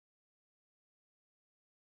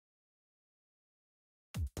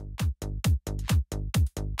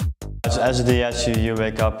as a DS you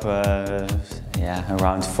wake up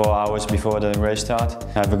around 4 hours before the race start.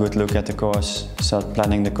 Have a good look at the course, start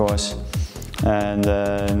planning the course, and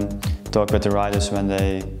talk with the riders when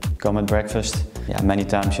they come at breakfast. Yeah, many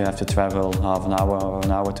times you have to travel half an hour or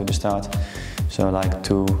an hour to the start, so like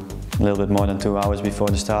a little bit more than 2 hours before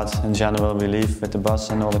the start. In general, we leave with the bus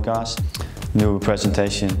and all the cars. Do a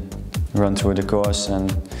presentation, run through the course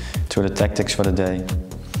and through the tactics for the day.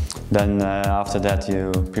 Then after that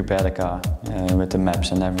you prepare the car with the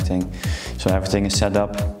maps and everything. So everything is set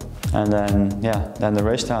up, and then the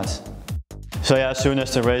race starts. So yeah, as soon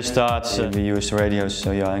as the race starts, we use radios,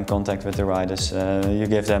 so you're in contact with the riders. You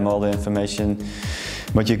give them all the information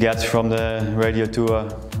what you get from the radio tour,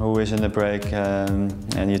 who is in the break,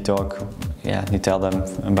 and you talk. Yeah, you tell them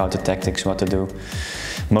about the tactics, what to do.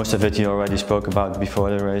 Most of it you already spoke about before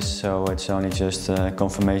the race, so it's only just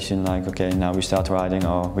confirmation, like okay, now we start riding,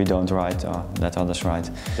 or we don't ride, or let others ride.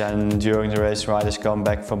 Then during the race, riders come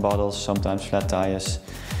back for bottles, sometimes flat tires,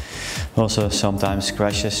 also sometimes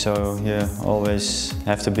crashes, so you always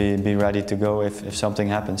have to be ready to go if something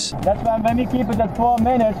happens. That's why when we keep it at 4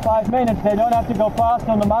 minutes, 5 minutes, they don't have to go fast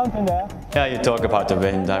on the mountain there. Yeah, you talk about the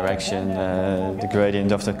wind direction, the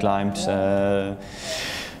gradient of the climbs,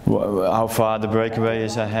 how far the breakaway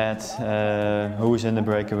is ahead, who's in the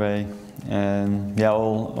breakaway, and yeah,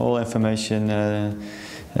 all information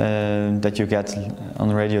that you get on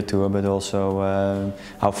the radio tour, but also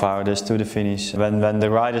how far it is to the finish. When the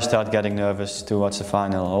riders start getting nervous towards the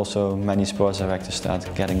final, also many sports directors start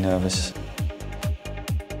getting nervous.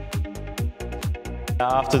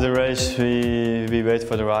 After the race we wait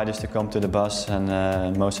for the riders to come to the bus,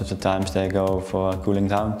 and most of the times they go for cooling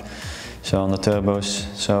down, so on the turbos.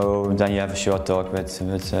 So then you have a short talk with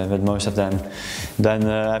most of them. Then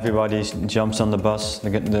everybody jumps on the bus,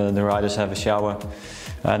 the riders have a shower,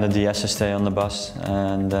 and the DS'ers stay on the bus,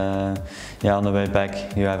 and yeah, on the way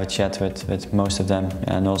back you have a chat with most of them,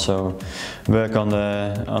 and also work on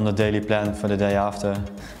the daily plan for the day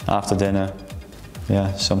after dinner.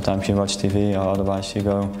 Yeah, sometimes you watch TV, or otherwise you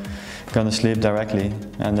gonna sleep directly,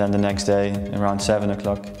 and then the next day around 7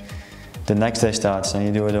 o'clock the next day starts and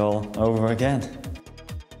you do it all over again.